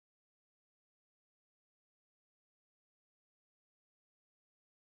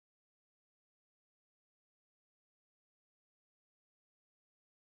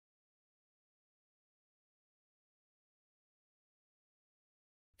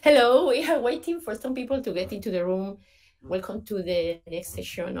Hello, we are waiting for some people to get into the room. Welcome to the next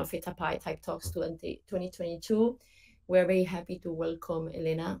session of ATypI Type Talks 2022. We're very happy to welcome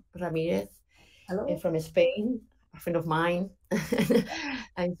Elena Ramírez from Spain, a friend of mine.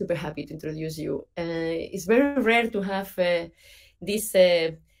 I'm super happy to introduce you. It's very rare to have this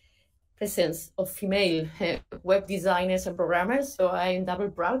presence of female web designers and programmers. So I'm double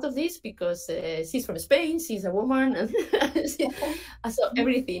proud of this because she's from Spain, she's a woman, and so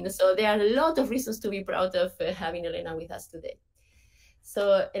everything. So there are a lot of reasons to be proud of having Elena with us today.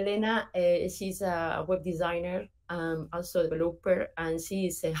 So Elena, she's a web designer, also a developer, and she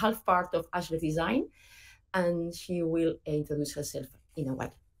is a half part of Ashler Design, and she will introduce herself in a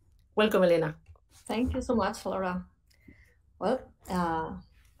while. Welcome, Elena. Thank you so much, Laura. Well,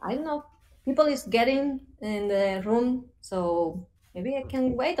 I don't know. People is getting in the room, so maybe I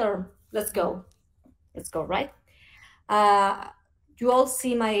can wait or let's go. Let's go, right? You all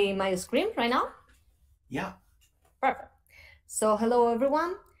see my screen right now? Yeah. Perfect. So hello,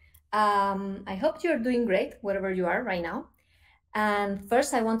 everyone. I hope you're doing great, wherever you are right now. And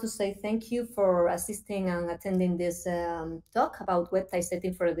first, I want to say thank you for assisting and attending this talk about web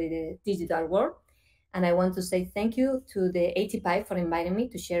typesetting for the digital world. And I want to say thank you to the ATypI for inviting me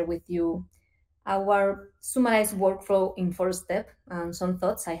to share with you our summarized workflow in 4 steps and some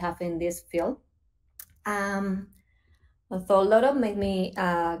thoughts I have in this field. Although Laura made me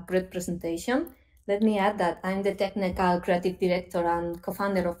a great presentation, let me add that I'm the technical creative director and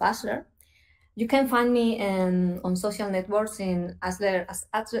co-founder of Ashler. You can find me on social networks in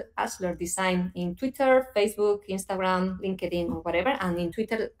Ashler Design in Twitter, Facebook, Instagram, LinkedIn, or whatever, and in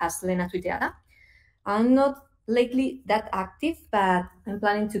Twitter as Elena Tuiteada. I'm not lately that active, but I'm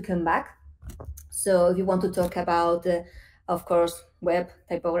planning to come back. So if you want to talk about, of course, web,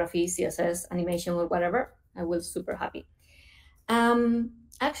 typography, CSS, animation, or whatever, I will super happy.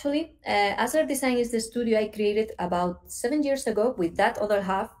 Actually, Ashler Design is the studio I created about 7 years ago with that other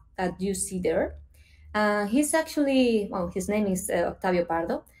half that you see there. He's actually, well, his name is Octavio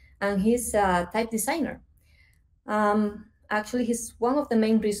Pardo, and he's a type designer. Actually, he's one of the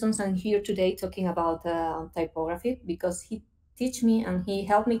main reasons I'm here today talking about typography, because he teach me and he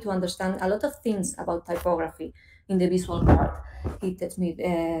helped me to understand a lot of things about typography in the visual part. He taught me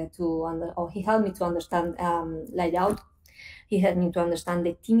he helped me to understand layout. He helped me to understand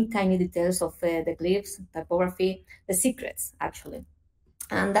the teeny tiny details of the glyphs, typography, the secrets, actually.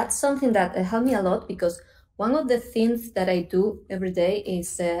 And that's something that helped me a lot, because one of the things that I do every day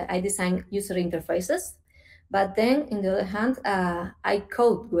is I design user interfaces. But then, on the other hand, I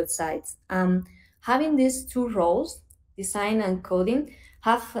code websites. Having these two roles, design and coding,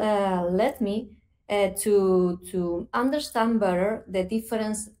 have led me to understand better the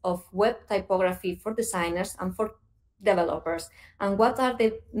difference of web typography for designers and for developers, and what are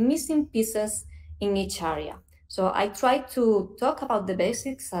the missing pieces in each area. So I try to talk about the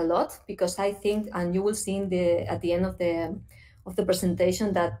basics a lot, because I think, and you will see at the end of the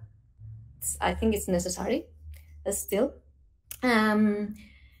presentation, that I think it's necessary still.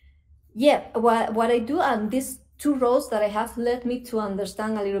 Yeah, what I do, and these two roles that I have led me to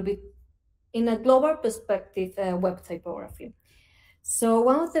understand a little bit in a global perspective web typography. So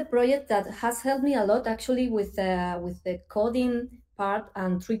one of the projects that has helped me a lot, actually, with the coding part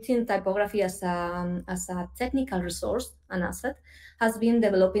and treating typography as a technical resource and asset, has been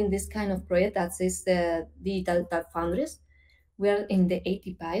developing this kind of project that is the digital type foundries. We are in the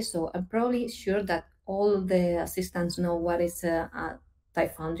ATypI, so I'm probably sure that all the assistants know what is a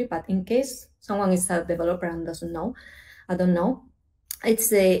type foundry, but in case someone is a developer and doesn't know, I don't know, it's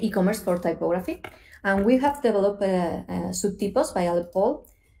the e-commerce for typography. And we have developed Subtipos by Ale Paul,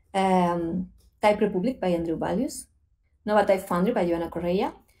 Type Republic by Andrew Values, Nova Type Foundry by Joana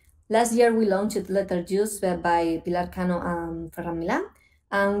Correia. Last year, we launched Letter Juice by Pilar Cano and Ferran Milan.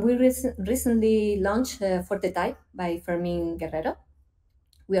 And we recently launched TrueType by Fermín Guerrero.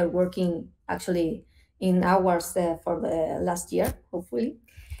 We are working actually in hours for the last year, hopefully.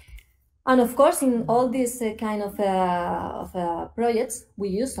 And of course, in all these kind of projects, we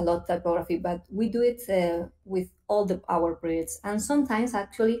use a lot of typography, but we do it with all our projects. And sometimes,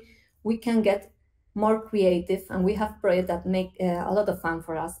 actually, we can get more creative, and we have projects that make a lot of fun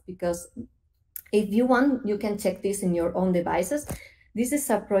for us, because if you want, you can check this in your own devices. This is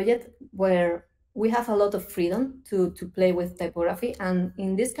a project where we have a lot of freedom to play with typography. And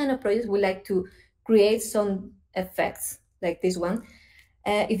in this kind of projects, we like to create some effects like this one.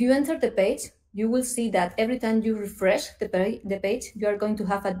 If you enter the page, you will see that every time you refresh the page, you are going to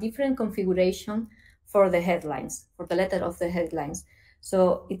have a different configuration for the headlines, for the letter of the headlines.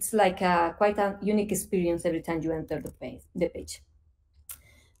 So it's like quite a unique experience every time you enter the page.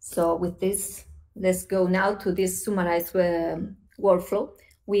 So with this, let's go now to this summarized workflow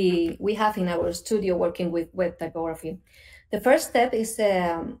we have in our studio working with web typography. The first step is,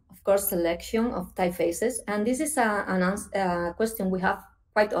 of course, selection of typefaces. And this is a question we have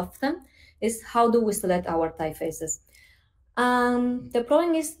quite often, is how do we select our typefaces? The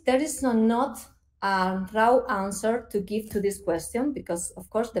problem is there is not a raw answer to give to this question, because, of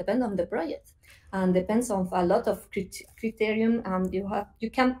course, depends on the project and depends on a lot of criterion.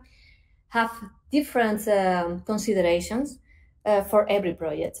 You can have different considerations for every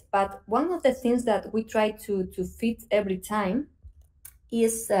project. But one of the things that we try to fit every time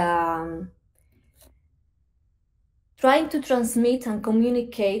is trying to transmit and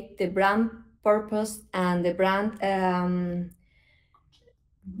communicate the brand purpose and the brand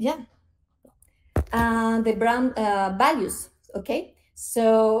the brand values. Okay,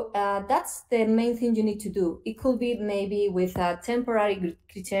 so that's the main thing you need to do. It could be maybe with a temporary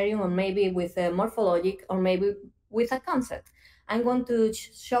criterion, or maybe with a morphologic, or maybe with a concept. I'm going to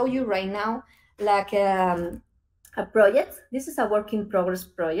show you right now like a project. This is a work in progress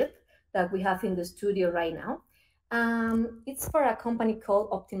project that we have in the studio right now. It's for a company called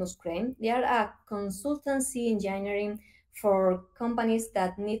Optimus Crane. They are a consultancy engineering for companies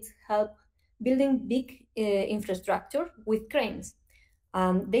that need help building big infrastructure with cranes.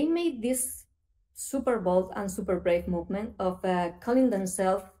 They made this super bold and super brave movement of calling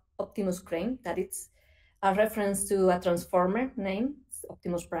themselves Optimus Crane, that it's a reference to a transformer name,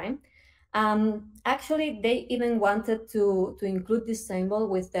 Optimus Prime. Actually, they even wanted to include this symbol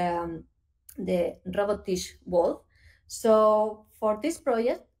with the robotish wolf. So for this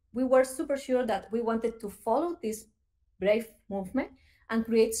project, we were super sure that we wanted to follow this brave movement and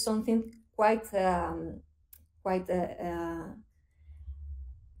create something quite I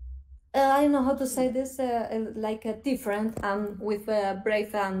don't know how to say this, like different with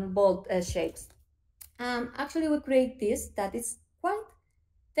brave and bold shapes. Actually, we create this that is quite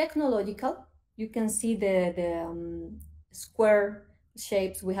technological. You can see the square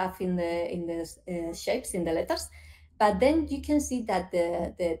shapes we have in the shapes in the letters, but then you can see that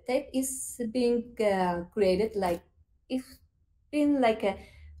the tape is being created like if being like a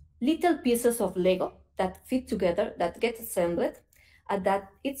little pieces of Lego that fit together, that get assembled, that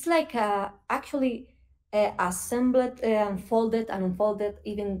it's like actually assembled, folded and unfolded,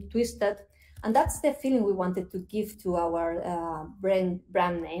 even twisted. And that's the feeling we wanted to give to our brand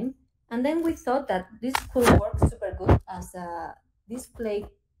name. And then we thought that this could work super good as a display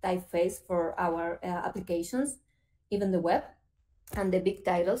typeface for our applications, even the web, and the big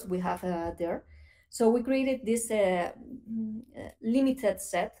titles we have there. So we created this limited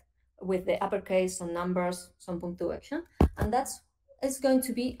set with the uppercase, some numbers, some punctuation, and it's going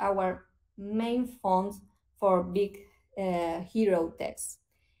to be our main font for big hero text.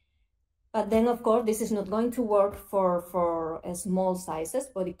 But then, of course, this is not going to work for small sizes,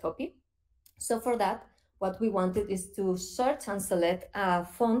 body copy. So for that, what we wanted is to search and select a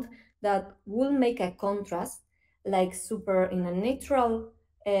font that will make a contrast, like super in a natural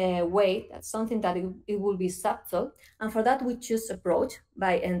way. That's something that it will be subtle. And for that, we choose Approach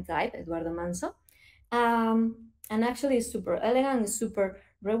by ATypI, Eduardo Manso. And actually it's super elegant, it's super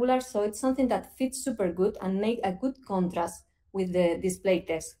regular. So it's something that fits super good and make a good contrast with the display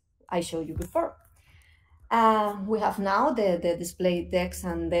text I showed you before. We have now the display text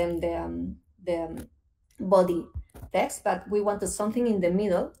and then the body text, but we wanted something in the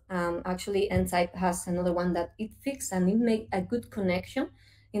middle. Actually, ATypI has another one that it fixed and it made a good connection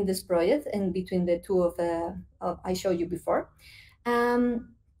in this project and between the two of I showed you before.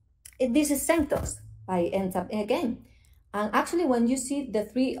 This is Centos by ATypI again. And actually, when you see the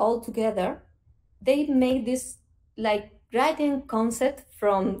three all together, they made this like writing concept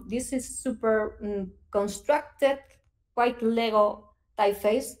from this is super constructed, quite Lego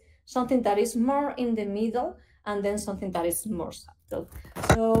typeface, something that is more in the middle, and then something that is more subtle.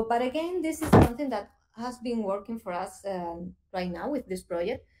 So, but again, this is something that has been working for us right now with this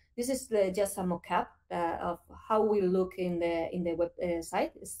project. This is just a mock-up of how we look in the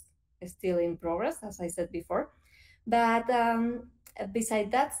website. It's still in progress, as I said before. But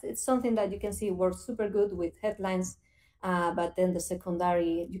besides that, it's something that you can see works super good with headlines. But then the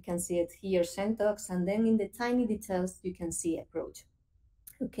secondary, you can see it here, syntax, and then in the tiny details, you can see Approach.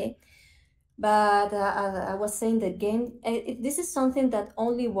 Okay, but I was saying that this is something that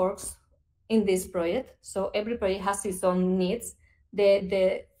only works in this project. So every project has its own needs.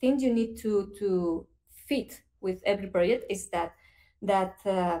 The thing you need to fit with every project is that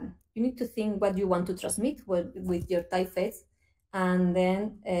you need to think what you want to transmit with your typeface, and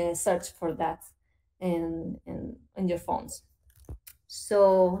then search for that in your fonts.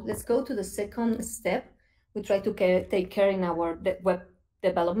 So let's go to the second step. We try to take care in our web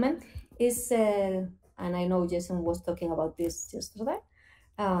development is, and I know Jason was talking about this yesterday,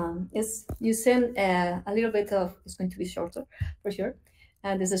 is using a little bit of, it's going to be shorter for sure,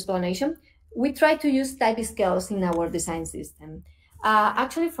 this explanation. We try to use type scales in our design system.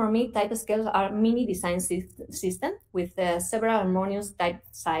 Actually, for me, type scales are mini design system with several harmonious type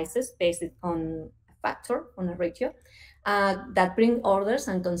sizes based on a factor, on a ratio, that bring orders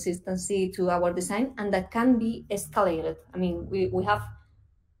and consistency to our design, and that can be escalated. I mean, we have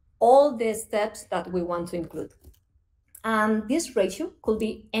all the steps that we want to include. And this ratio could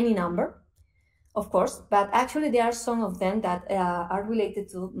be any number, of course, but actually there are some of them that are related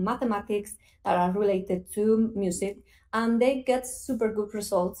to mathematics, that are related to music, and they get super good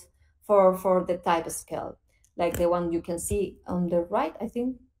results for the type scale, like the one you can see on the right. I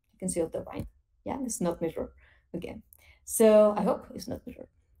think you can see on the right. Yeah, it's not mirror again. So I hope it's not mirror.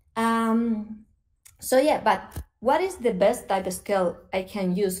 So yeah, but what is the best type scale I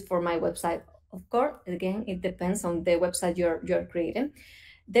can use for my website? Of course, again, it depends on the website you're creating.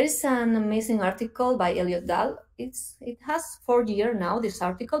 There is an amazing article by Elliot Dahl. It has 4 years now, this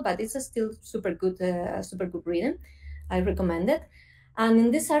article, but it's still super good reading. I recommend it. And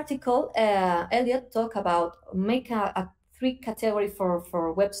in this article, Elliot talked about make a 3 category for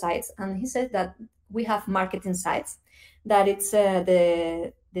websites, and he said that we have marketing sites, that it's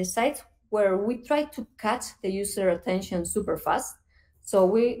the sites where we try to catch the user attention super fast. So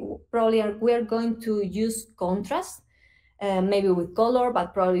we are going to use contrast, maybe with color,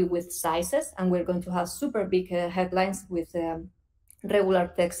 but probably with sizes, and we're going to have super big headlines with regular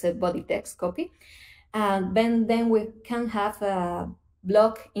text, body text copy. And then we can have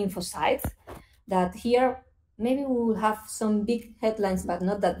blog info sites that here maybe we will have some big headlines, but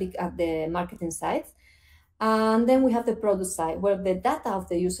not that big at the marketing sites. And then we have the product side, where the data of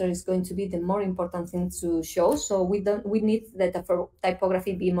the user is going to be the more important thing to show. So we need the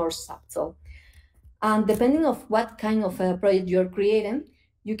typography be more subtle. And depending on what kind of a project you're creating,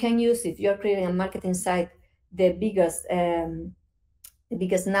 you can use, if you're creating a marketing site, the biggest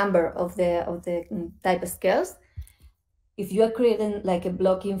number of the type scales. If you are creating like a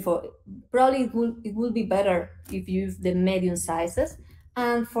blog info, probably it will be better if you use the medium sizes.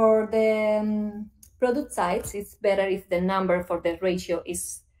 And for the product sites, it's better if the number for the ratio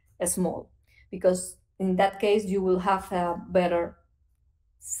is small, because in that case you will have better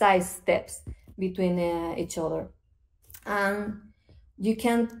size steps between each other. And you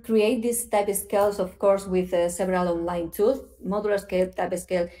can create these type scales, of course, with several online tools. Modular scale, type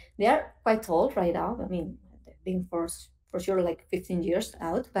scale, they are quite old right now. I mean, they've been for sure like 15 years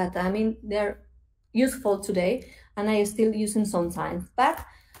out, but I mean, they're useful today, and I still use them sometimes. But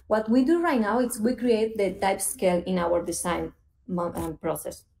what we do right now is we create the type scale in our design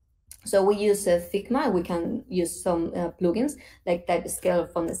process. So we use Figma. We can use some plugins like type scale or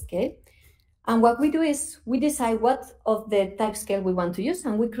font scale. And what we do is we decide what of the type scale we want to use,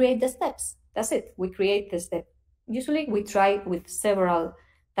 and we create the steps. That's it. We create the step. Usually we try with several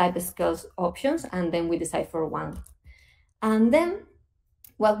type scales options, and then we decide for one. And then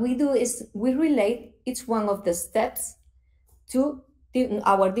what we do is we relate each one of the steps to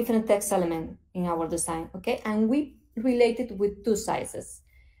our different text element in our design, okay? And we relate it with 2 sizes.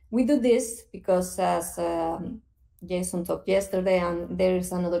 We do this because, as Jason talked yesterday, and there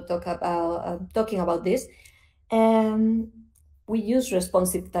is another talk about talking about this, we use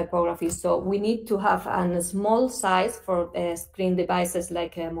responsive typography. So we need to have a small size for screen devices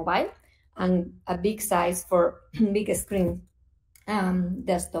like mobile, and a big size for big screen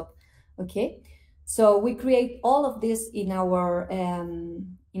desktop, okay? So we create all of this in our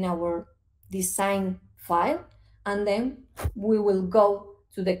design file, and then we will go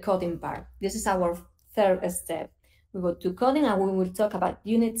to the coding part. This is our 3rd step. We go to coding, and we will talk about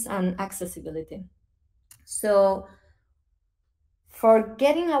units and accessibility. So for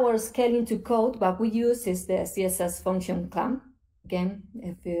getting our scale into code, what we use is the CSS function clamp. Again,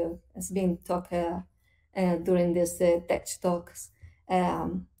 it's been talked during this tech talks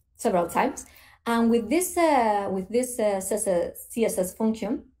several times. And with this CSS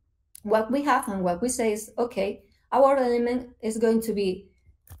function, what we have and what we say is, okay, our element is going to be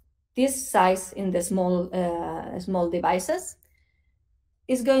this size in the small devices.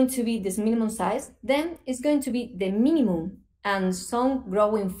 It's going to be this minimum size. Then it's going to be the minimum and some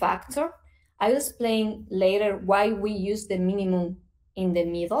growing factor. I'll explain later why we use the minimum in the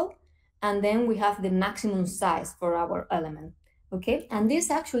middle. And then we have the maximum size for our element. Okay, and this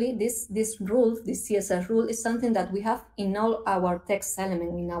rule, this CSS rule, is something that we have in all our text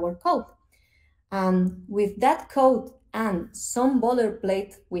element in our code. With that code and some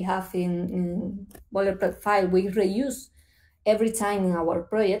boilerplate we have in boilerplate file we reuse every time in our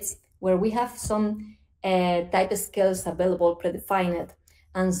projects, where we have some type scales available predefined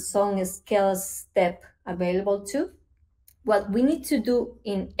and some scale step available too. What we need to do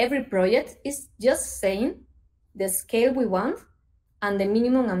in every project is just saying the scale we want and the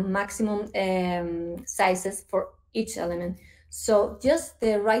minimum and maximum sizes for each element. So just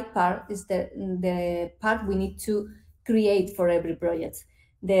the right part is the part we need to create for every project.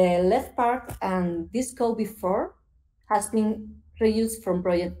 The left part and this code before has been reused from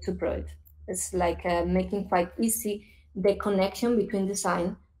project to project. It's like making quite easy the connection between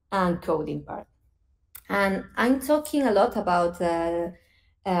design and coding part. And I'm talking a lot about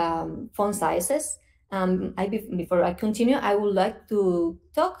font sizes. Before I continue, I would like to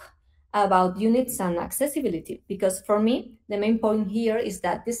talk about units and accessibility, because for me, the main point here is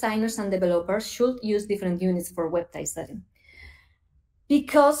that designers and developers should use different units for web typesetting.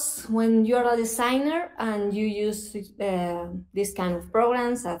 Because when you're a designer and you use this kind of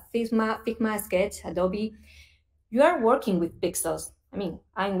programs, Figma, Sketch, Adobe, you are working with pixels. I mean,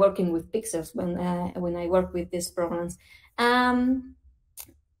 I'm working with pixels when I work with these programs. Even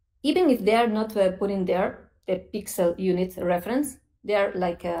if they are not putting there the pixel unit reference, they are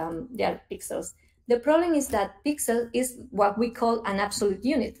like they are pixels. The problem is that pixel is what we call an absolute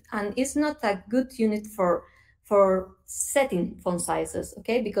unit, and it's not a good unit for setting font sizes,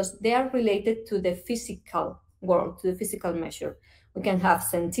 okay? Because they are related to the physical world, to the physical measure. We can have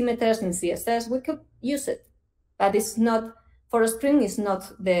centimeters in CSS, we could use it, but it's not, for a string, it's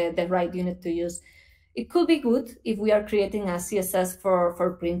not the right unit to use. It could be good if we are creating a CSS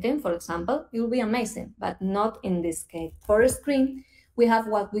for printing, for example, it will be amazing, but not in this case. For a string, we have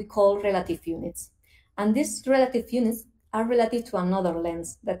what we call relative units. And these relative units are relative to another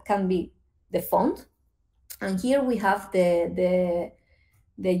lens that can be the font. And here we have the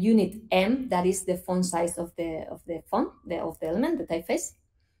unit M, that is the font size of the font, of the element, the typeface.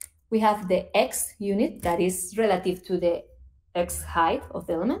 We have the X unit, that is relative to the X height of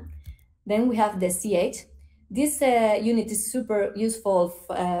the element. Then we have the CH. This unit is super useful,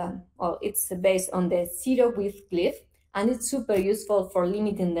 well, it's based on the zero width glyph, and it's super useful for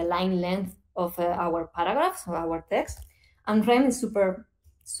limiting the line length of our paragraphs or our text. And rem is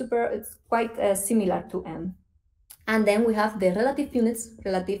it's quite similar to M. And then we have the relative units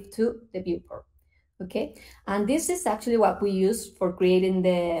relative to the viewport. Okay, and this is actually what we use for creating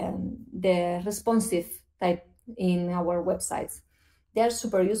the responsive type in our websites. They are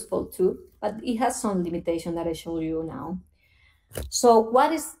super useful too, but it has some limitation that I show you now. So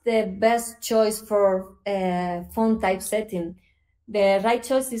what is the best choice for font typesetting? The right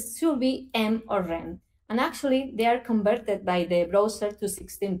choice should be M or rem. And actually, they are converted by the browser to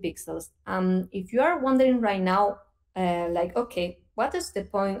 16 pixels. If you are wondering right now, like, okay, what is the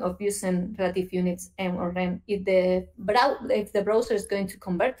point of using relative units M or rem if the browser is going to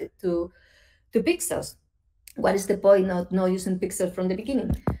convert it to pixels? What is the point of not using pixels from the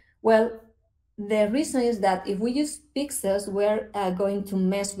beginning? Well, the reason is that if we use pixels, we're going to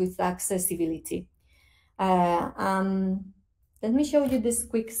mess with accessibility. Let me show you this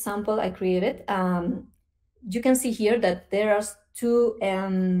quick sample I created. You can see here that there are two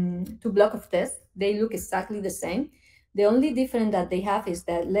blocks of text. They look exactly the same. The only difference that they have is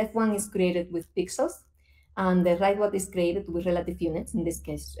that left one is created with pixels and the right one is created with relative units, in this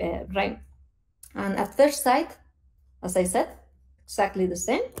case, rem. And at first sight, as I said, exactly the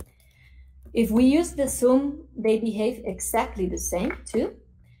same. If we use the zoom, they behave exactly the same too.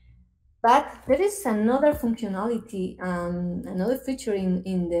 But there is another functionality, another feature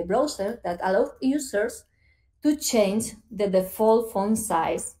in the browser that allows users to change the default font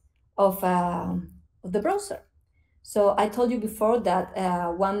size of the browser. So I told you before that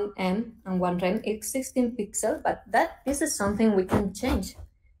one M and one rem is 16 pixels, but this is something we can change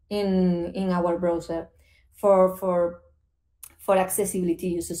in our browser for accessibility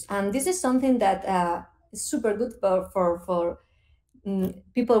users. And this is something that is super good for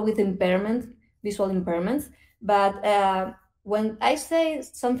people with visual impairments. But when I say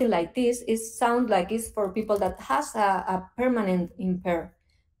something like this, it sounds like it's for people that has a permanent impair,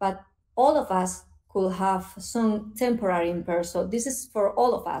 but all of us could have some temporary impair. So this is for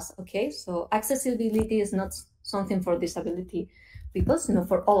all of us, okay? So accessibility is not something for disability people,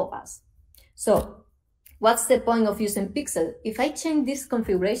 for all of us. So what's the point of using pixel? If I change this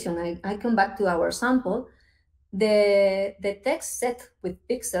configuration, I come back to our sample, the text set with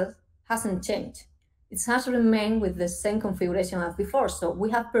pixels hasn't changed. It has remained with the same configuration as before. So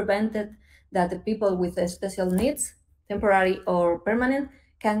we have prevented that the people with special needs, temporary or permanent,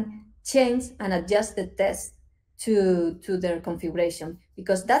 can change and adjust the text to their configuration,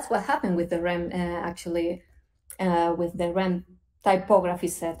 because that's what happened with the RAM with the RAM typography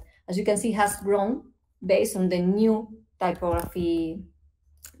set. As you can see, has grown based on the new typography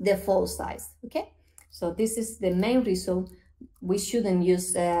default size. Okay, so this is the main reason we shouldn't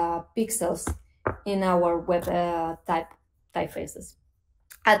use pixels in our web typefaces,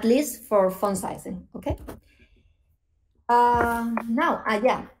 at least for font sizing. Okay. Now,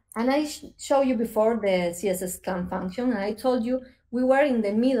 yeah, and I showed you before the CSS scan function, and I told you we were in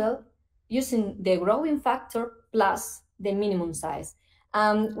the middle using the growing factor plus the minimum size.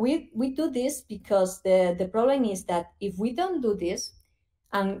 We do this because the problem is that if we don't do this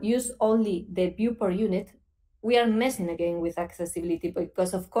and use only the view per unit, we are messing again with accessibility,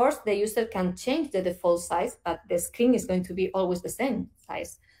 because of course the user can change the default size, but the screen is going to be always the same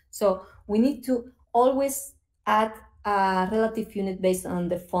size. So we need to always add a relative unit based on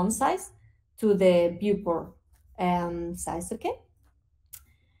the font size to the viewport size, okay?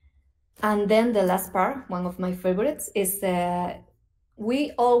 And then the last part, one of my favorites, is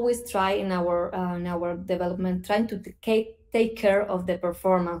we always try in our development, trying to take care of the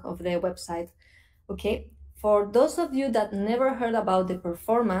performance of the website, okay? For those of you that never heard about the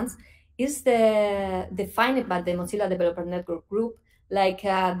performance, is defined by the Mozilla Developer Network group, like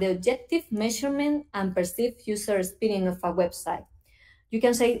the objective measurement and perceived user experience of a website. You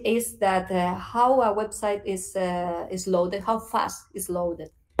can say is that how a website is loaded, how fast is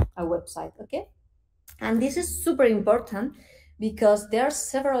loaded a website, okay? And this is super important because there are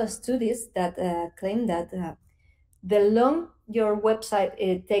several studies that claim that the long your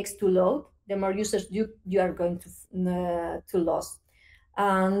website takes to load, the more users you are going to lose.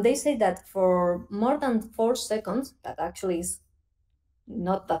 They say that for more than 4 seconds, that actually is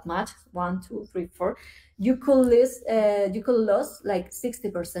not that much, 1, 2, 3, 4, you could lose like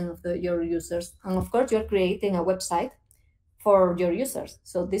 60% of your users. And of course, you're creating a website for your users.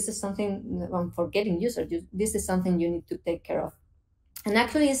 So this is something for getting users. This is something you need to take care of. And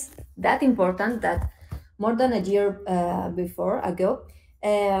actually, it's that important that more than a year ago,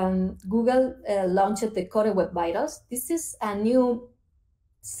 Google launched the Core Web Vitals. This is a new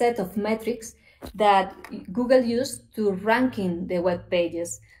set of metrics that Google used to ranking the web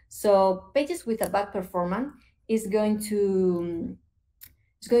pages. So pages with a bad performance is going to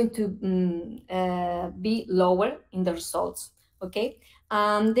be lower in the results. Okay,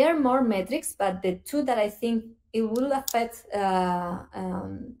 there are more metrics, but the two that I think it will affect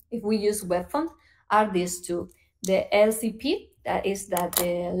if we use webfont are these two: the LCP, that is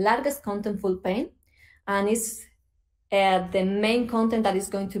the largest contentful pane, and it's the main content that is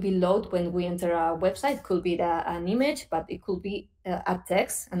going to be loaded when we enter a website. Could be an image, but it could be a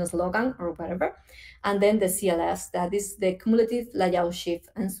text and a slogan or whatever. And then the CLS, that is the cumulative layout shift.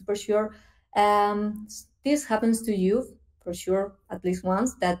 And super sure this happens to you for sure at least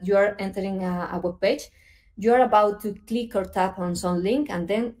once, that you are entering a web page. You are about to click or tap on some link, and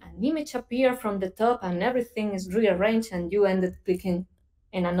then an image appears from the top and everything is rearranged, and you ended clicking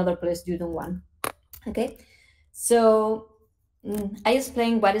in another place you don't want. Okay. So I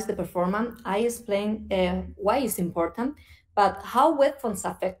explained what is the performance, I explained why it's important, but how web fonts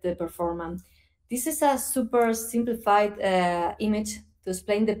affect the performance. This is a super simplified image to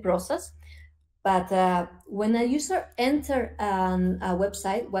explain the process, but when a user enters a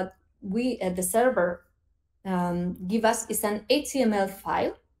website, what we at the server give us is an HTML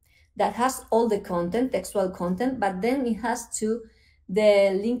file that has all the content, textual content, but then it has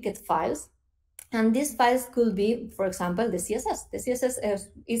the linked files. And these files could be, for example, the CSS. The CSS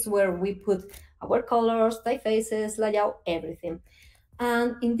is where we put our colors, typefaces, layout, everything.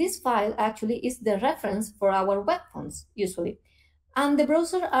 And in this file actually is the reference for our web fonts, usually. And the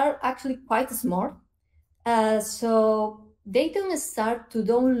browsers are actually quite smart. So they don't start to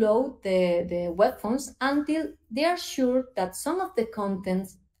download the web fonts until they are sure that some of the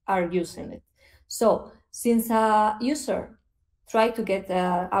contents are using it. So since a user try to get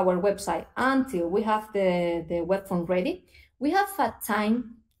our website until we have the web font ready, we have a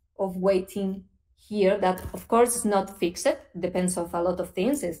time of waiting here that of course is not fixed, depends on a lot of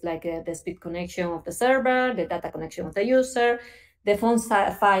things. It's like the speed connection of the server, the data connection of the user, the font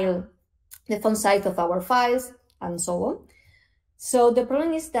file, the font size of our files, and so on. So the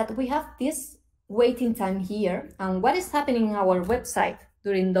problem is that we have this waiting time here, and what is happening in our website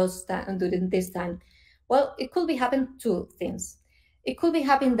during this time? Well, it could be happening 2 things. It could be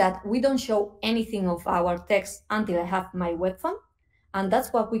happening that we don't show anything of our text until I have my web font, and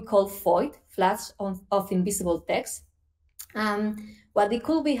that's what we call void, flash of invisible text. What it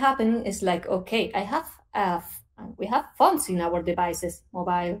could be happening is like, okay, I have and we have fonts in our devices,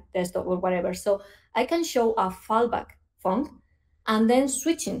 mobile, desktop, or whatever. So I can show a fallback font and then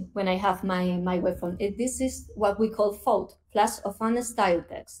switching when I have my web font. This is what we call FOT, flash of unstyled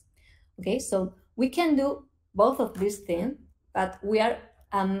text. Okay, so we can do both of these things, but we are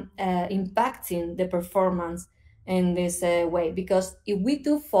impacting the performance in this way, because if we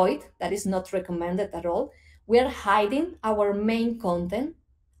do void, that is not recommended at all, we are hiding our main content,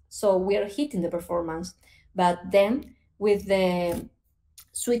 so we are hitting the performance. But then with the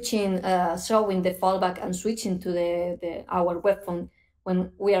switching, showing the fallback and switching to our web font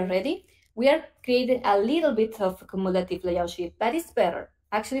when we are ready, we are creating a little bit of cumulative layout shift, but it's better.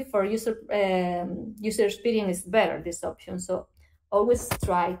 Actually, for user experience, it's better, this option. So always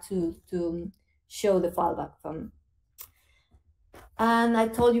try to show the fallback font. And I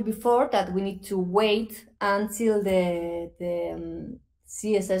told you before that we need to wait until the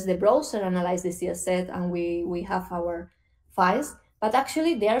CSS, the browser, analyze the CSS and we have our files. But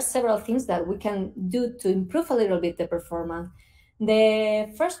actually, there are several things that we can do to improve a little bit the performance.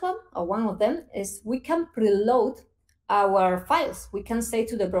 The first one, or one of them, is we can preload our files. We can say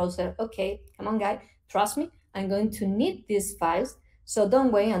to the browser, okay, come on, guy, trust me, I'm going to need these files. So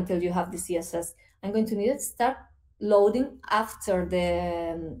don't wait until you have the CSS. I'm going to need it. Start loading after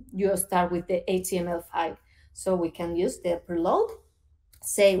you start with the HTML file. So we can use the preload,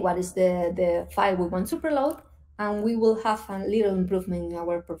 say what is the file we want to preload, and we will have a little improvement in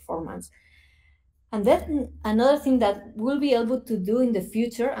our performance. And then another thing that we'll be able to do in the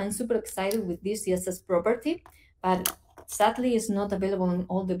future, I'm super excited with this CSS property, but sadly it's not available in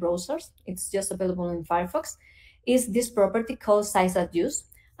all the browsers, it's just available in Firefox, is this property called size adjust.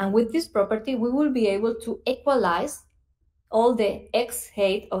 And with this property, we will be able to equalize all the X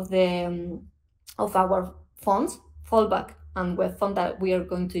height of our fonts, fallback and web font that we are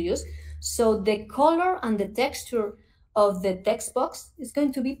going to use. So the color and the texture of the text box is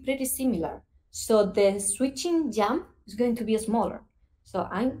going to be pretty similar. So the switching jump is going to be smaller. So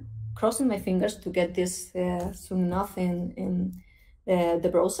I'm crossing my fingers to get this soon enough in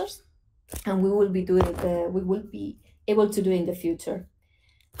the browsers, and we will be able to do it in the future.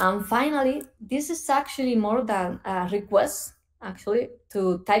 And finally, this is actually more than a request, actually,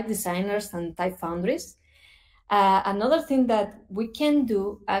 to type designers and type foundries. Another thing that we can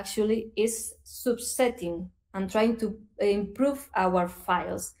do actually is subsetting and trying to improve our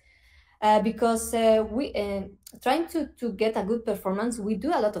files. Because we trying to get a good performance, we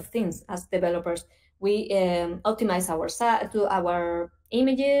do a lot of things as developers. We optimize our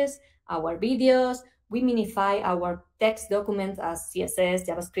images, our videos, we minify our text documents as CSS,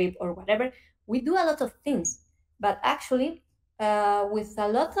 JavaScript, or whatever. We do a lot of things, but actually, with a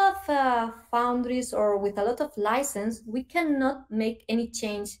lot of foundries or with a lot of license, we cannot make any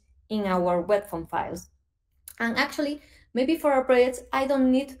change in our web font files. And actually, maybe for our projects, I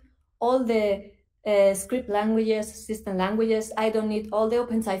don't need all the script languages, system languages. I don't need all the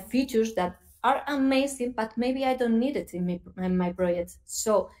OpenType features that are amazing, but maybe I don't need it in my projects.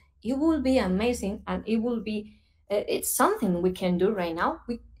 So it will be amazing, and it will be, it's something we can do right now.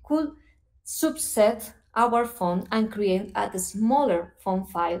 We could subset our font and create a smaller font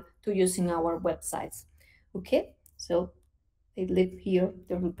file to use in our websites. Okay, so I leave here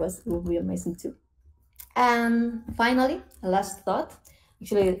the request. It will be amazing too. And finally, a last thought.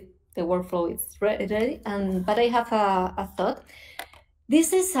 Actually, the workflow is ready, but I have a thought.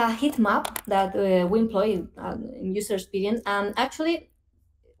 This is a heat map that we employ in user experience, and actually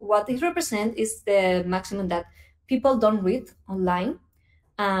what it represents is the maximum that people don't read online,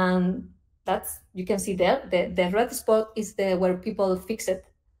 and that's, you can see there, the red spot is where people fix it,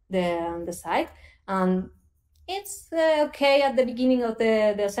 the site, and it's okay at the beginning of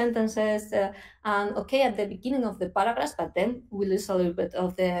the sentences and okay at the beginning of the paragraphs, but then we lose a little bit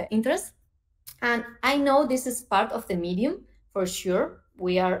of the interest. And I know this is part of the medium, for sure.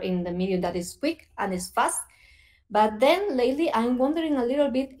 We are in the medium that is quick and is fast. But then lately, I'm wondering a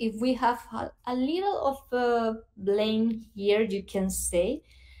little bit if we have a little of blame here, you can say.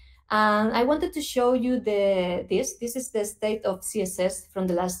 And I wanted to show you this. This is the state of CSS from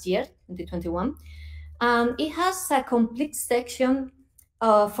the last year, 2021. And it has a complete section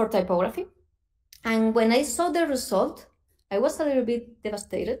for typography. And when I saw the result, I was a little bit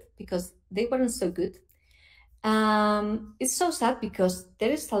devastated because they weren't so good. It's so sad because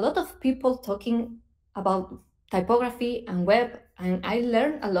there is a lot of people talking about typography and web, and I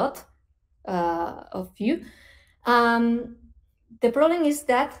learned a lot of you. The problem is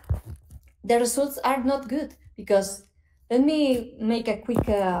that the results are not good, because let me make a quick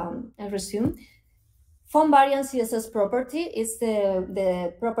resume. Font variant CSS property is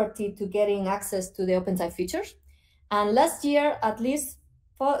the property to getting access to the OpenType features. And last year, at least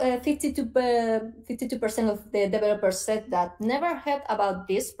 52% of the developers said that never heard about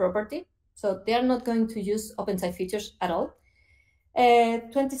this property. So they are not going to use OpenType features at all.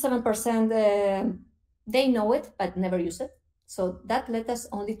 27% they know it, but never use it. So that let us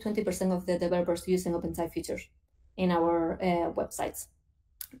only 20% of the developers using OpenType features in our websites.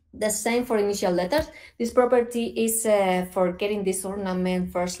 The same for initial letters. This property is for getting this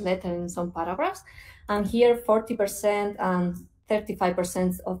ornament first letter in some paragraphs. And here 40% and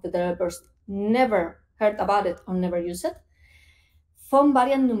 35% of the developers never heard about it or never use it. Font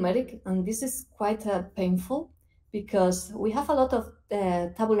variant numeric, and this is quite painful because we have a lot of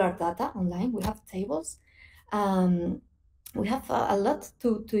tabular data online. We have tables. We have a lot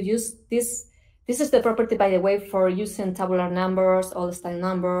to use this. This is the property, by the way, for using tabular numbers, all style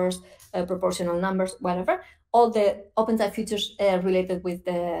numbers, proportional numbers, whatever. All the OpenType features related with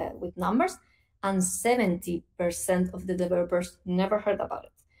numbers, and 70% of the developers never heard about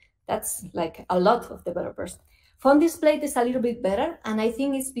it. That's like a lot of developers. Font display is a little bit better, and I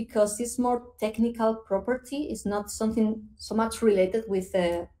think it's because it's more technical property. It's not something so much related with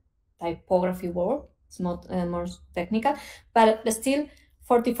the typography world. It's not more technical, but still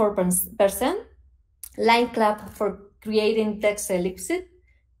 44%. Line clap for creating text ellipses,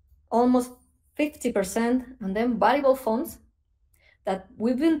 almost 50%, and then variable fonts that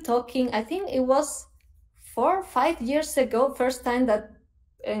we've been talking. I think it was 4 or 5 years ago, first time that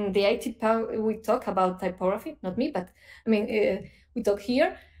in the ATypI we talk about typography, not me, but I mean, we talk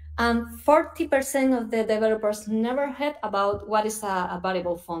here, and 40% of the developers never heard about what is a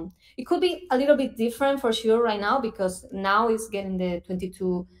variable font. It could be a little bit different for sure right now, because now it's getting the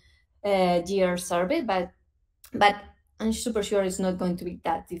 22 year survey, but I'm super sure it's not going to be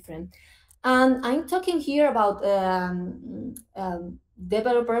that different. And I'm talking here about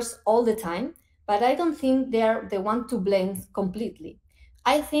developers all the time, but I don't think they're the one to blame completely.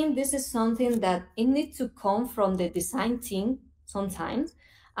 I think this is something that it needs to come from the design team sometimes,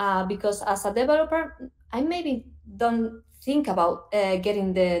 because as a developer, I maybe don't think about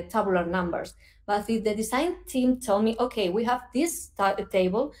getting the tabular numbers. But if the design team tell me, okay, we have this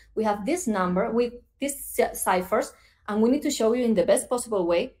table, we have this number with these ciphers, and we need to show you in the best possible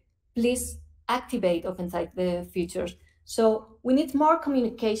way, please activate OpenType features. So we need more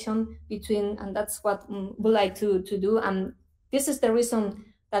communication between, and that's what we like to do. And this is the reason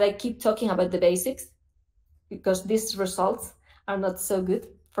that I keep talking about the basics, because these results are not so good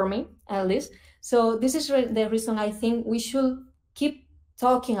for me, at least. So this is the reason I think we should keep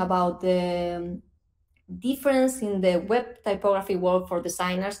talking about the difference in the web typography world for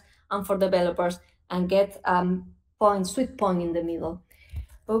designers and for developers, and get sweet point in the middle.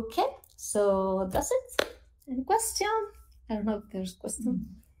 Okay, so that's it. Any question? I don't know if there's a question.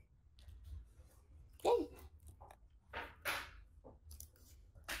 Okay.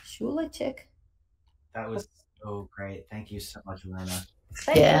 Should I check? That was so great. Thank you so much,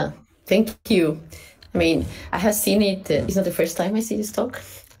 Elena. Thank you. I mean, I have seen it. It's not the first time I see this talk.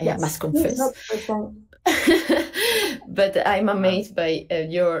 I must confess. But I'm amazed by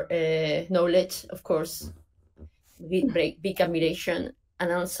your knowledge, of course, big admiration,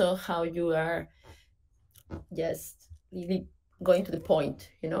 and also how you are just really going to the point,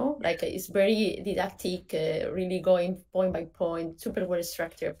 you know, like it's very didactic, really going point by point, super well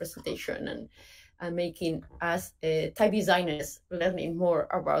structured presentation, and making us type designers learning more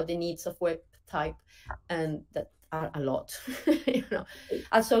about the needs of web type, and that are a lot. You know,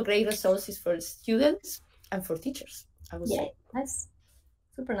 also great resources for students and for teachers, I would say. Nice,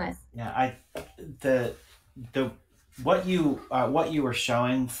 super nice. Yeah, what you were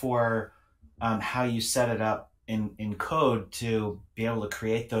showing for how you set it up in code to be able to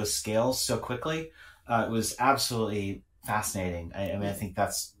create those scales so quickly, it was absolutely fascinating. I mean, I think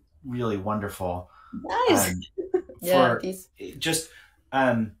that's really wonderful. Nice.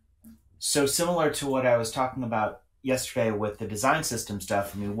 So similar to what I was talking about yesterday with the design system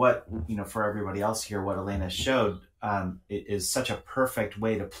stuff. I mean, for everybody else here, what Elena showed is such a perfect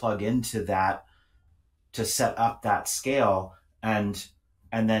way to plug into that, to set up that scale, and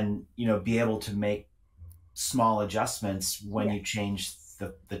then, be able to make small adjustments when you change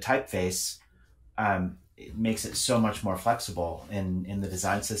the typeface. It makes it so much more flexible in the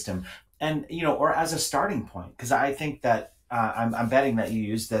design system, and or as a starting point, because I think that I'm betting that you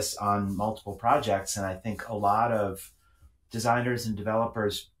use this on multiple projects, and I think a lot of designers and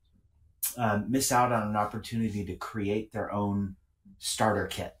developers miss out on an opportunity to create their own starter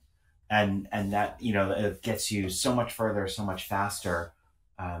kit, and that it gets you so much further, so much faster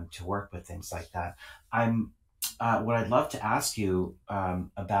to work with things like that. What I'd love to ask you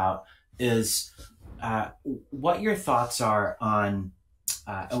about is what your thoughts are on,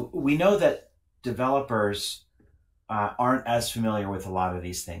 we know that developers aren't as familiar with a lot of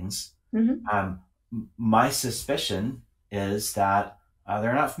these things. Mm-hmm. My suspicion is that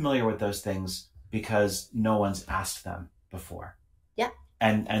they're not familiar with those things because no one's asked them before. Yeah.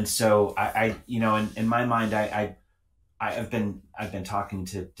 And so I in my mind, I've been talking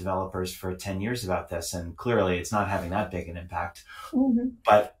to developers for 10 years about this, and clearly it's not having that big an impact. Mm-hmm.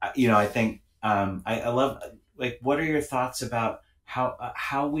 But I think I love, like, what are your thoughts about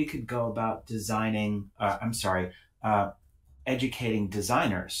how we could go about educating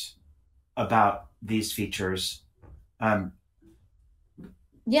designers about these features? When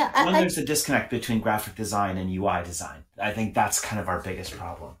there's a disconnect between graphic design and UI design, I think that's kind of our biggest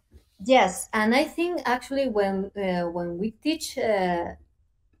problem. Yes, and I think actually when we teach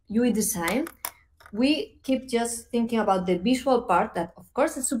UI design, we keep just thinking about the visual part, that of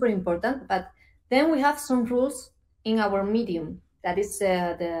course is super important, but then we have some rules in our medium, that is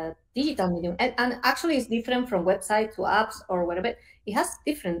the digital medium, and actually it's different from website to apps or whatever. It has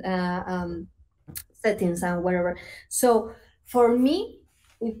different settings and whatever. So for me,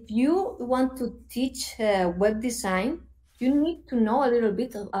 if you want to teach web design, you need to know a little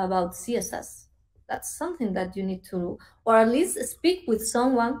bit about CSS. That's something that you need to, or at least speak with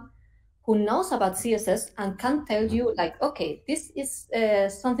someone who knows about CSS and can tell you, like, okay, this is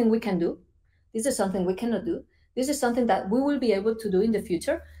something we can do. This is something we cannot do. This is something that we will be able to do in the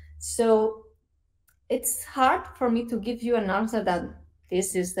future. So it's hard for me to give you an answer that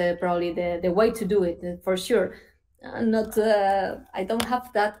this is probably the way to do it, for sure. I don't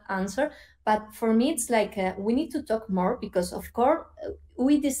have that answer. But for me, it's like we need to talk more, because of course,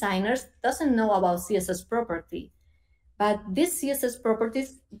 we designers doesn't know about CSS property. But these CSS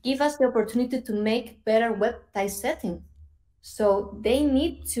properties give us the opportunity to make better web typesetting. So they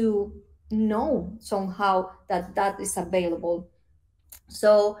need to know somehow that that is available.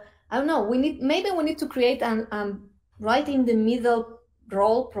 So I don't know, maybe we need to create an right in the middle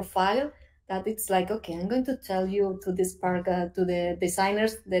role profile, that it's like, okay, I'm going to tell you to this part, to the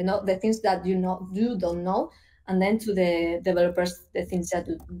designers, the things that you don't know, and then to the developers, the things that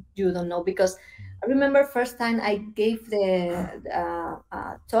you don't know. Because I remember first time I gave the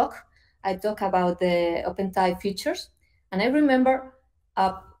talk, I talked about the OpenType features, and I remember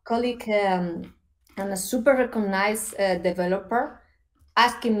a colleague and a super recognized developer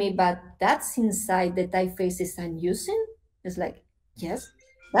asking me, but that's inside the typefaces I'm using? It's like, yes,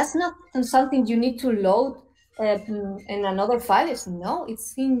 that's not something you need to load in another file. No,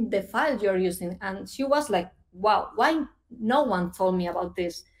 it's in the file you're using. And she was like, wow, why no one told me about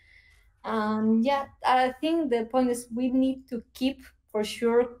this? Yeah, I think the point is we need to keep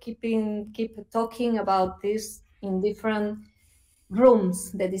talking about this in different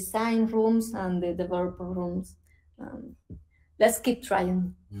rooms, the design rooms and the developer rooms. Let's keep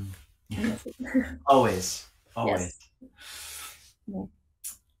trying. Always. Yes. Yeah.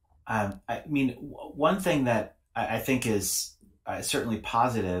 I mean, one thing that I think is certainly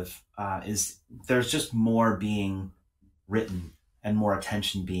positive is there's just more being written and more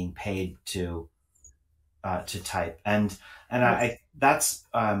attention being paid to type, and yes. That's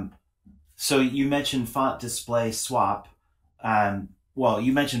so you mentioned font display swap. Well,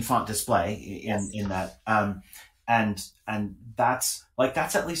 you mentioned font display in that, and that's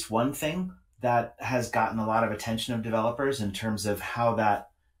at least one thing that has gotten a lot of attention of developers in terms of how that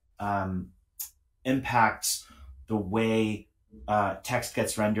impacts the way text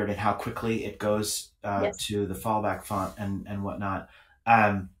gets rendered and how quickly it goes yes. to the fallback font and whatnot.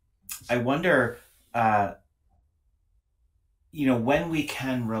 I wonder, when we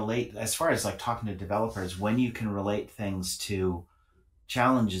can relate, as far as like talking to developers, when you can relate things to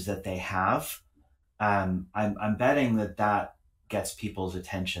challenges that they have, I'm betting that gets people's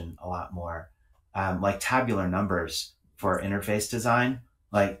attention a lot more. Like tabular numbers for interface design,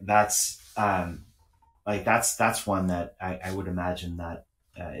 that's one that I would imagine that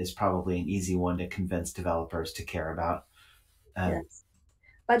is probably an easy one to convince developers to care about. Yes.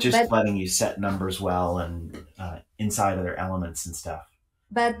 But letting you set numbers well and inside other elements and stuff.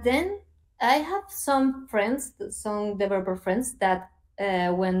 But then I have some developer friends that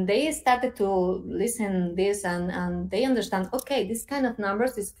when they started to listen this and they understand, okay, this kind of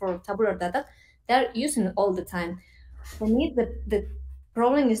numbers is for tabular data, they're using it all the time. For me, the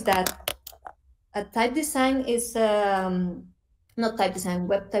problem is that type design is not type design,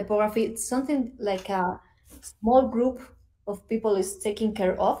 web typography. It's something like a small group of people is taking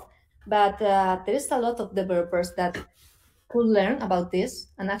care of, but there is a lot of developers that could learn about this.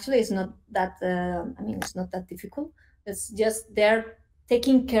 And actually, it's not that. It's not that difficult. It's just they're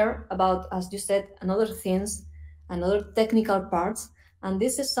taking care about, as you said, another things, another technical parts, and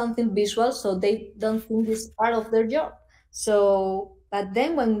this is something visual, so they don't think this part of their job. So, but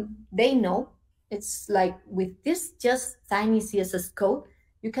then when they know, it's like with this just tiny CSS code,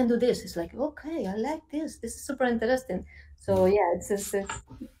 you can do this. It's like, okay, I like this. This is super interesting. So yeah, it's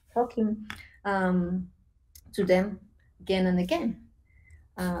talking to them again and again.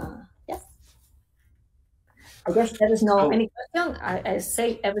 Yes. I guess there is no any question. I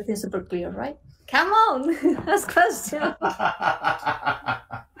say everything super clear, right? Come on, ask questions.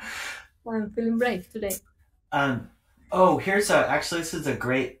 I'm feeling brave today. Here's actually this is a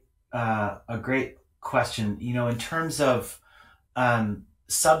great question. You know, in terms of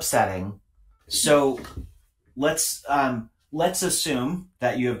subsetting. So let's assume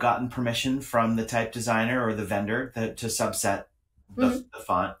that you have gotten permission from the type designer or the vendor to subset the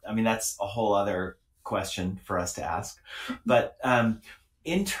font. I mean, that's a whole other question for us to ask. But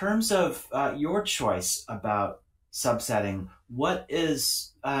in terms of your choice about subsetting, what do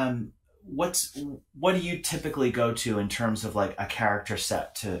you typically go to in terms of like a character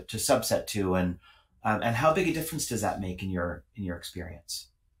set to subset to, and how big a difference does that make in your experience?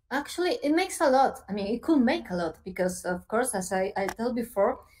 Actually, it makes a lot. I mean, it could make a lot because, of course, as I told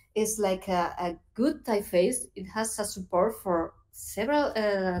before, it's like a good typeface. It has a support for several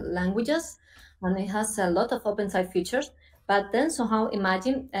languages, and it has a lot of open type features. But then somehow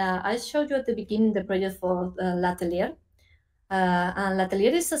imagine, I showed you at the beginning the project for L'Atelier. And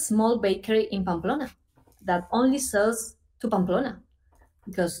L'Atelier is a small bakery in Pamplona that only sells to Pamplona,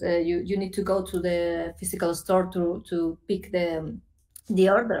 because you need to go to the physical store to pick the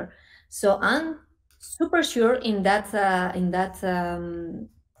order. So I'm super sure in that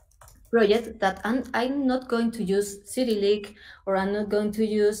project that I'm not going to use Cyrillic, or I'm not going to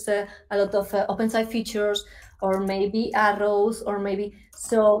use a lot of open type features, or maybe arrows, or maybe.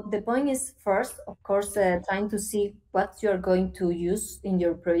 So the point is, first, of course, trying to see what you're going to use in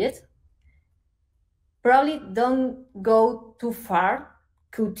your project. Probably don't go too far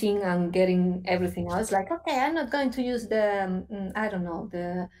cutting and getting everything else. Like, okay, I'm not going to use the, I don't know,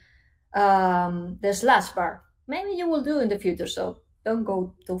 the slash bar. Maybe you will do in the future, so don't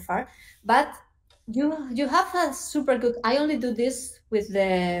go too far. But you have a super good. I only do this with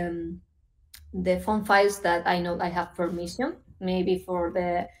the font files that I know I have permission. Maybe for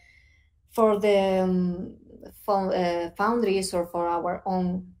the foundries or for our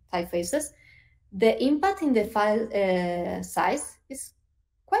own typefaces. The impact in the file size is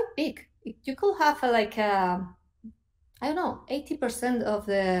quite big. You could have like I don't know, 80% of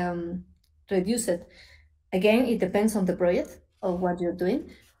the reduced. Again, it depends on the project of what you're doing,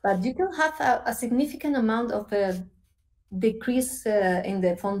 but you can have a significant amount of decrease in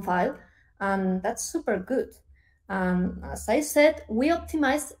the font file, and that's super good. As I said, we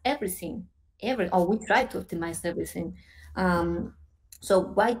optimize everything, or we try to optimize everything. So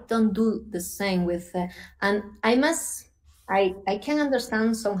why don't do the same with? And I can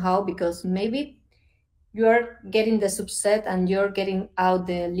understand somehow, because maybe you're getting the subset and you're getting out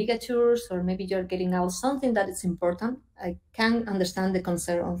the ligatures, or maybe you're getting out something that is important. I can understand the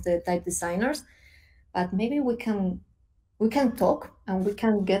concern of the type designers, but maybe we can talk and we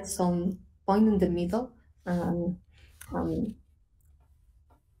can get some point in the middle and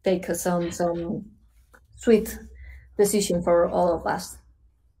take some sweet decision for all of us.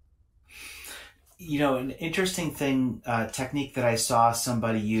 You know, an interesting thing, technique that I saw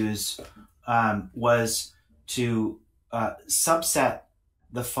somebody use was to subset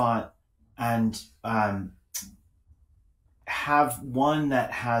the font and have one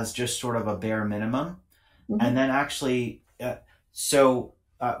that has just sort of a bare minimum. And then actually,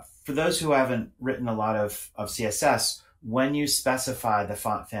 for those who haven't written a lot of CSS, when you specify the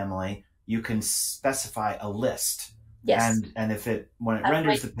font family, you can specify a list. Yes. And if when it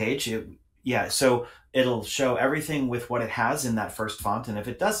renders the page, so it'll show everything with what it has in that first font. And if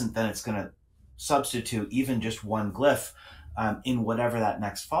it doesn't, then it's going to substitute even just one glyph in whatever that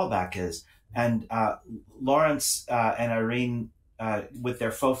next fallback is. And Lawrence and Irene, with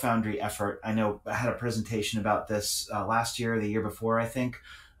their Faux Foundry effort, I know I had a presentation about this last year or the year before, I think,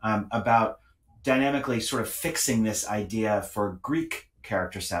 about dynamically sort of fixing this idea for Greek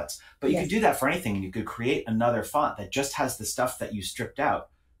character sets. But you could do that for anything. You could create another font that just has the stuff that you stripped out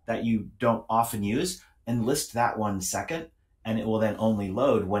that you don't often use, and list that one second, and it will then only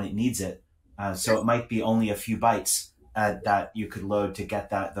load when it needs it. So it might be only a few bytes that you could load to get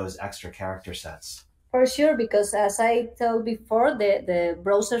those extra character sets. For sure, because as I told before, the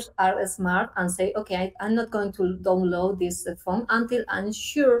browsers are smart and say, okay, I'm not going to download this font until I'm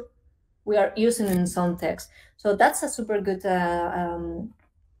sure we are using in some text. So that's a super good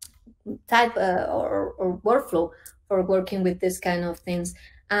type or workflow for working with this kind of things.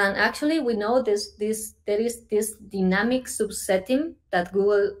 And actually, we know there is this dynamic subsetting that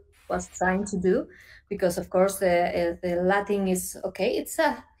Google was trying to do, because of course the Latin is okay. It's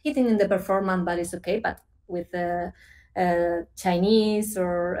hitting in the performance, but it's okay. But with Chinese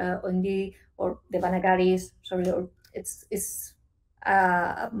or Hindi or Devanagaris, sorry, it's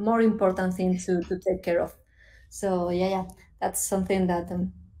a more important thing to take care of. So yeah, that's something that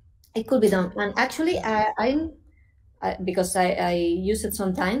it could be done. And actually, because I use it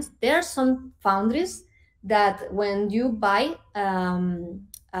sometimes, there are some foundries that when you buy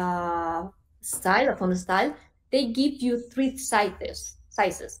a font style, they give you 3 sizes.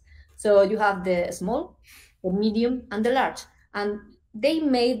 So you have the small, the medium, and the large. And they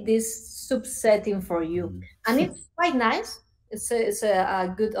made this subsetting for you. And it's quite nice. It's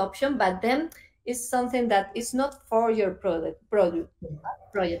a good option, but then it's something that is not for your project.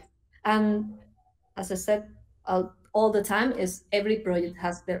 And as I said, all the time is every project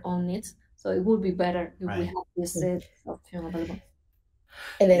has their own needs. So it would be better if we have this option available.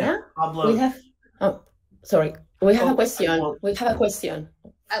 Elena, Pablo, we have. Oh, sorry. We have a question. We have a question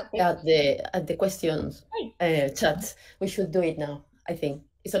at the questions chat. We should do it now, I think.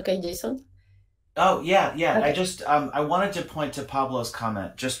 It's okay, Jason? Oh, yeah. Okay. I just I wanted to point to Pablo's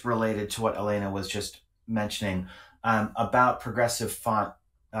comment just related to what Elena was just mentioning about progressive font.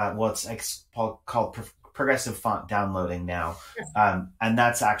 It's called progressive font downloading now. And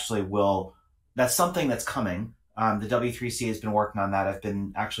that's actually that's something that's coming. The W3C has been working on that. I've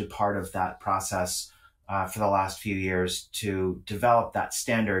been actually part of that process for the last few years to develop that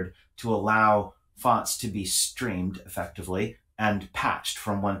standard to allow fonts to be streamed effectively and patched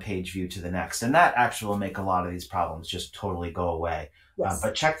from one page view to the next. And that actually will make a lot of these problems just totally go away. Yes.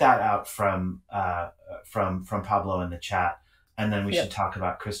 But check that out from Pablo in the chat. And then we should talk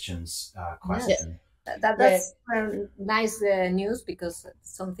about Christian's question. That's nice news, because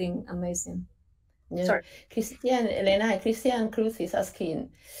it's something amazing. Yeah. Sorry. Christian Cruz is asking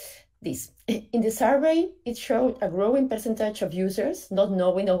this. In the survey, it showed a growing percentage of users not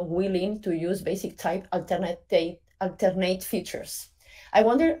knowing or willing to use basic type alternate features. I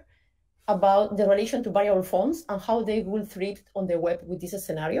wonder about the relation to variable fonts and how they will thrive on the web with this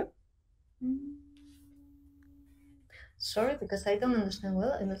scenario. Sorry, because I don't understand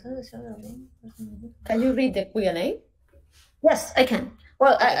well. Can you read the Q&A? Yes, I can.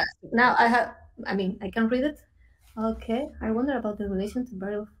 Well, now I can read it. Okay, I wonder about the relation to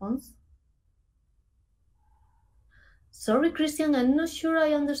variable fonts. Sorry, Christian, I'm not sure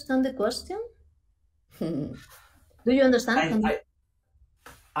I understand the question. Do you understand?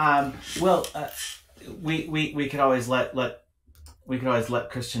 We could always let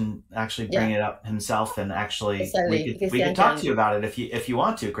Christian actually bring it up himself, and actually we can talk to you about it if you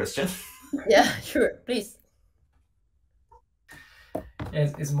want to, Christian. Yeah, sure, please.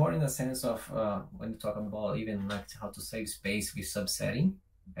 It's more in the sense of when you talk about even like how to save space with subsetting,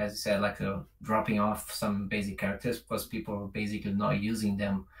 as you said, like dropping off some basic characters because people are basically not using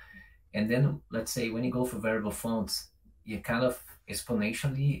them. And then let's say when you go for variable fonts, you kind of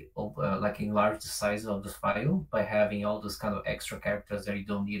exponentially like enlarge the size of the file by having all those kind of extra characters that you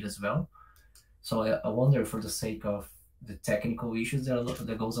don't need as well. So I wonder, for the sake of the technical issues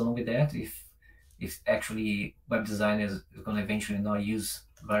that goes along with that, if actually web designers are going to eventually not use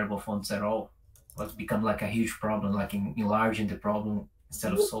variable fonts at all, what's become like a huge problem, like enlarging the problem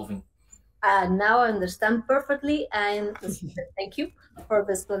instead of solving. Now I understand perfectly, and thank you for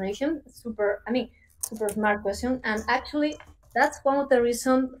the explanation. Super smart question. And actually, that's one of the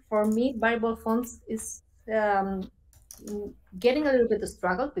reasons for me variable fonts is getting a little bit of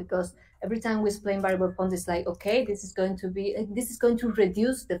struggle, because every time we explain variable fonts, it's like, okay, this is going to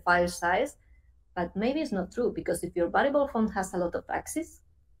reduce the file size. But maybe it's not true, because if your variable font has a lot of axes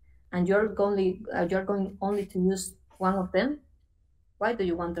and you're going only to use one of them, why do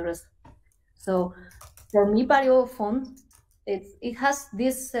you want the rest? So for me, variable font, it has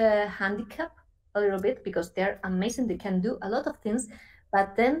this handicap a little bit, because they're amazing. They can do a lot of things,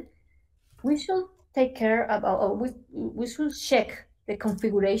 but then we should take care about, or we should check the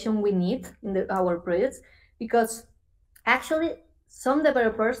configuration we need in our projects, because actually some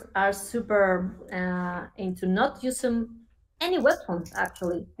developers are super into not using any web fonts,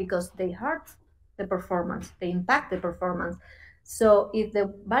 actually, because they hurt the performance, they impact the performance. So if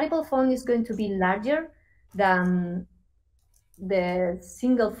the variable font is going to be larger than the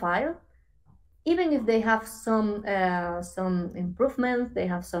single file, even if they have some improvements, they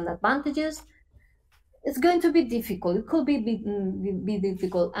have some advantages, it's going to be difficult. It could be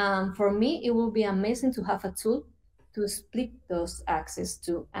difficult. And for me, it will be amazing to have a tool to split those axes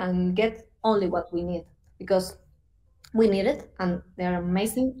to and get only what we need, because we need it and they're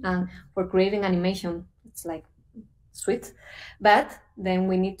amazing. And for creating animation, it's like sweet. But then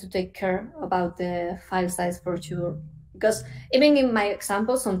we need to take care about the file size for sure. Because even in my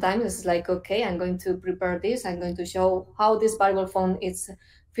example, sometimes it's like, okay, I'm going to prepare this. I'm going to show how this variable font is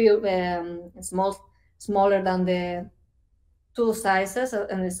smaller than the two sizes,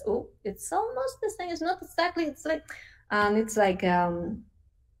 and it's almost the same. It's not exactly. It's like, and it's like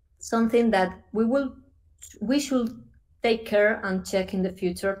something that we should take care and check in the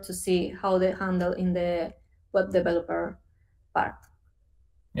future to see how they handle in the web developer part.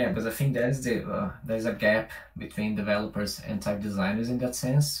 Yeah, because I think there's a gap between developers and type designers in that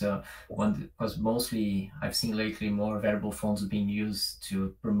sense. So because mostly I've seen lately more variable fonts being used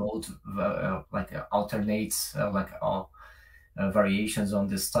to promote alternates, variations on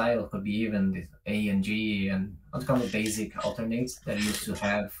the style. Could be even the A and G and what kind of basic alternates that I used to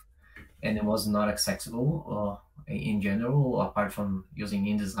have, and it was not acceptable in general, apart from using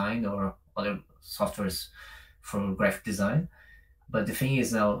InDesign or other softwares for graphic design. But the thing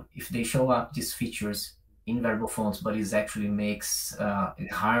is now, if they show up these features in variable fonts, but it actually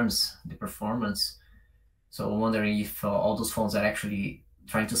it harms the performance. So I'm wondering if all those fonts are actually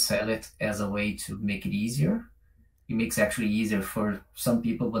trying to sell it as a way to make it easier. It makes it actually easier for some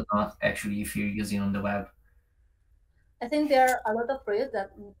people, but not actually if you're using on the web. I think there are a lot of projects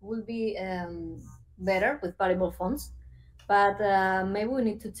that will be better with variable fonts, but maybe we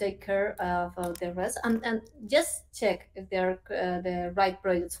need to take care of the rest and just check if they're the right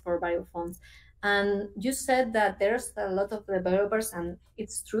projects for variable fonts. And you said that there's a lot of developers, and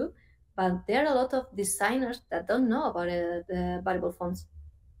it's true, but there are a lot of designers that don't know about the variable fonts.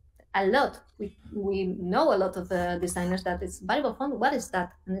 A lot. We know a lot of designers that it's variable font. What is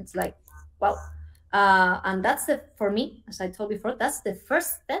that? And it's like, wow. And that's for me, as I told before, that's the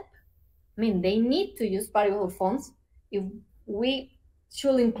first step. I mean, they need to use variable fonts if we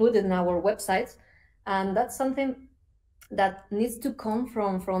should include it in our websites, and that's something that needs to come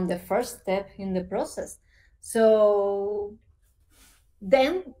from the first step in the process. So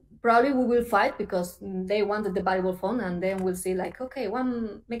then probably we will fight because they wanted the variable font, and then we'll see like, okay,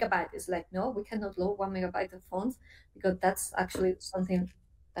 1 megabyte. It's like, no, we cannot load 1 megabyte of fonts, because that's actually something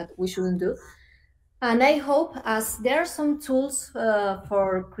that we shouldn't do. And I hope, as there are some tools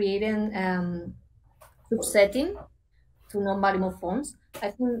for creating subsetting to non-variable fonts,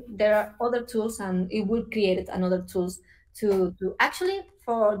 I think there are other tools, and it will create another tools to actually,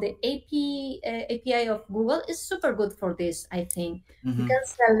 for the API of Google is super good for this. I think you can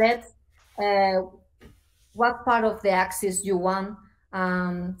select what part of the axis you want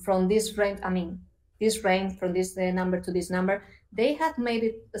from this range. I mean, this range from this number to this number. They have made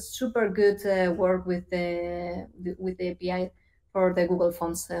it a super good work with the API for the Google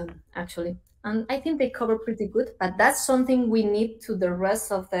fonts actually. And I think they cover pretty good, but that's something we need to the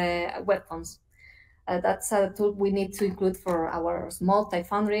rest of the web fonts. That's a tool we need to include for our small type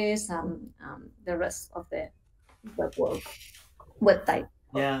foundries and the rest of the web world, web type.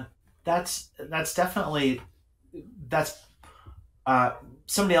 Yeah, that's definitely, that's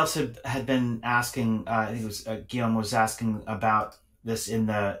somebody else had been asking. I think it was Guillaume was asking about this in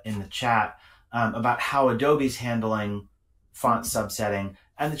the chat about how Adobe's handling font subsetting.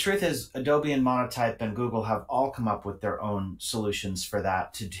 And the truth is, Adobe and Monotype and Google have all come up with their own solutions for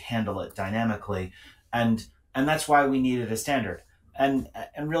that to handle it dynamically, and that's why we needed a standard. And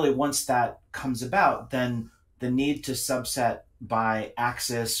really, once that comes about, then the need to subset by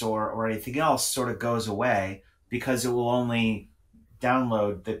axis or anything else sort of goes away, because it will only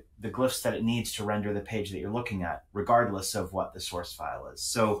download the glyphs that it needs to render the page that you're looking at, regardless of what the source file is.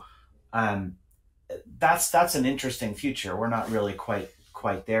 So that's an interesting future. We're not really quite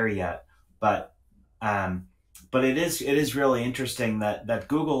there yet, but it is really interesting that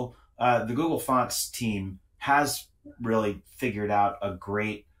Google, the Google Fonts team, has really figured out a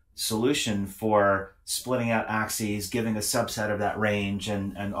great solution for splitting out axes, giving a subset of that range,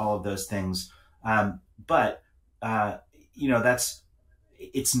 and all of those things. But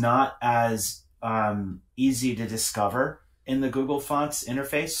it's not as easy to discover in the Google Fonts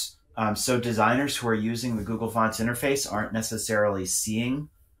interface. So designers who are using the Google Fonts interface aren't necessarily seeing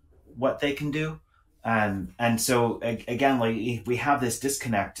what they can do. And so again, like, we have this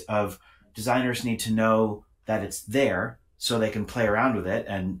disconnect of designers need to know that it's there so they can play around with it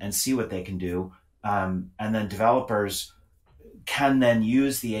and see what they can do. And then developers can then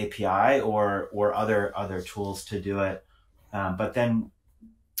use the API or other tools to do it. But then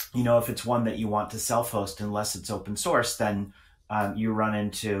if it's one that you want to self-host, unless it's open source, then you run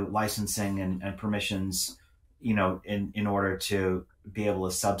into licensing and permissions, in order to be able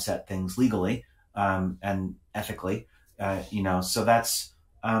to subset things legally and ethically, so that's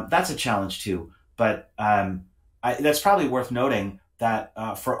a challenge too. But that's probably worth noting that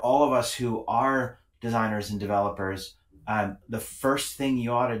for all of us who are designers and developers, the first thing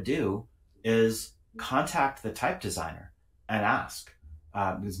you ought to do is contact the type designer and ask.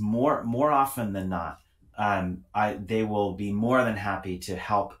 Because more often than not, they will be more than happy to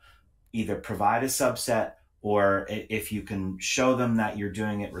help either provide a subset, or if you can show them that you're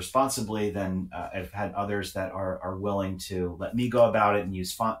doing it responsibly, then I've had others that are willing to let me go about it and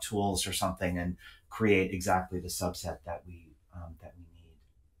use font tools or something and create exactly the subset that we need.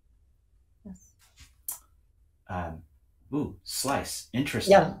 Yes. Slice.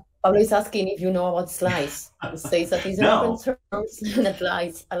 Interesting. Yeah. Pablo is asking if you know about Slice. It says that it's an open source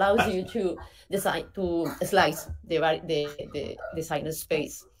that allows you to decide to slice the designer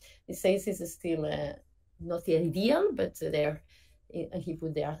space. It says it's still not the ideal, but there, and he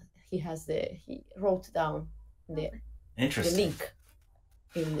put there. He wrote down the link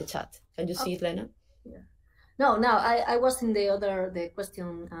in the chat. Can you see it, Lena? Yeah. No, I was in the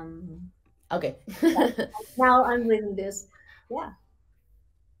question. Okay. Now I'm reading this. Yeah.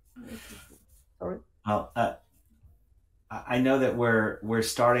 Sorry. Well, I know that we're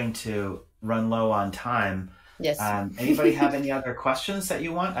starting to run low on time. Yes. Anybody have any other questions that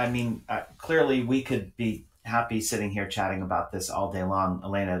you want? I mean, clearly we could be happy sitting here chatting about this all day long.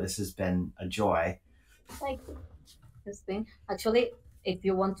 Elena, this has been a joy. Thank you. This thing. Actually, if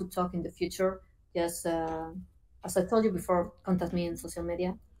you want to talk in the future, just as I told you before, contact me in social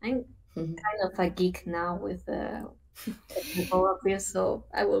media. I'm kind of a geek now with typography, so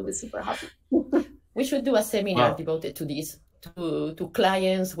I will be super happy. We should do a seminar devoted to this, to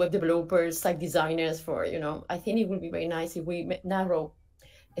clients, web developers, site designers. I think it would be very nice if we narrow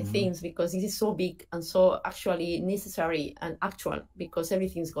things, because this is so big and so actually necessary and actual, because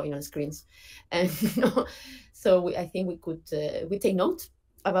everything's going on screens, and so I think we could we take note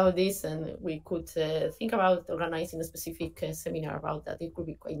about this, and we could think about organizing a specific seminar about that. It could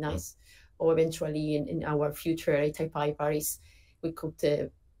be quite nice. Or eventually in our future ATypI Paris, we could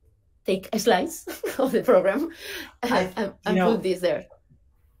take a slice of the program and put this there.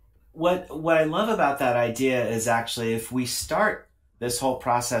 What I love about that idea is actually if we start this whole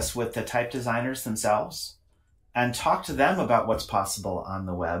process with the type designers themselves and talk to them about what's possible on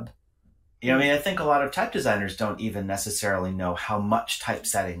the web. I think a lot of type designers don't even necessarily know how much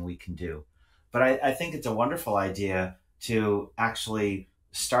typesetting we can do. But I think it's a wonderful idea to actually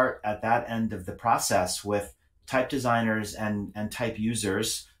start at that end of the process with type designers and type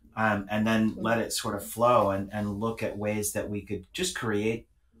users, and then let it sort of flow and look at ways that we could just create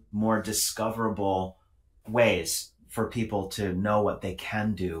more discoverable ways for people to know what they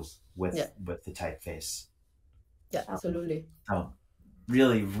can do with the typeface. Yeah, absolutely. Oh,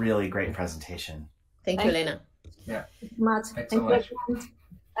 really, really great presentation. Thank you, Elena. Yeah. Much. Thanks so much.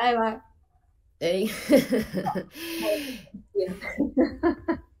 Bye bye. Hey.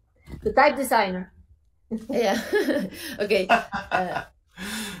 The type designer. Yeah. Okay.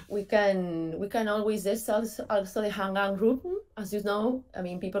 We can always, there's also the Hangout group, as you know. I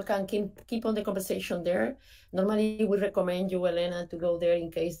mean, people can keep on the conversation there. Normally, we recommend you, Elena, to go there in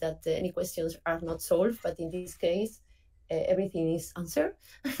case that any questions are not solved. But in this case, everything is answered.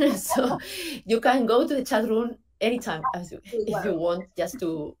 So you can go to the chat room anytime if you want, just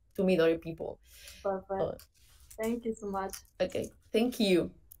to meet other people. Perfect. Thank you so much. Okay. Thank you.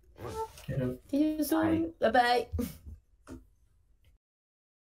 See you soon. Bye-bye.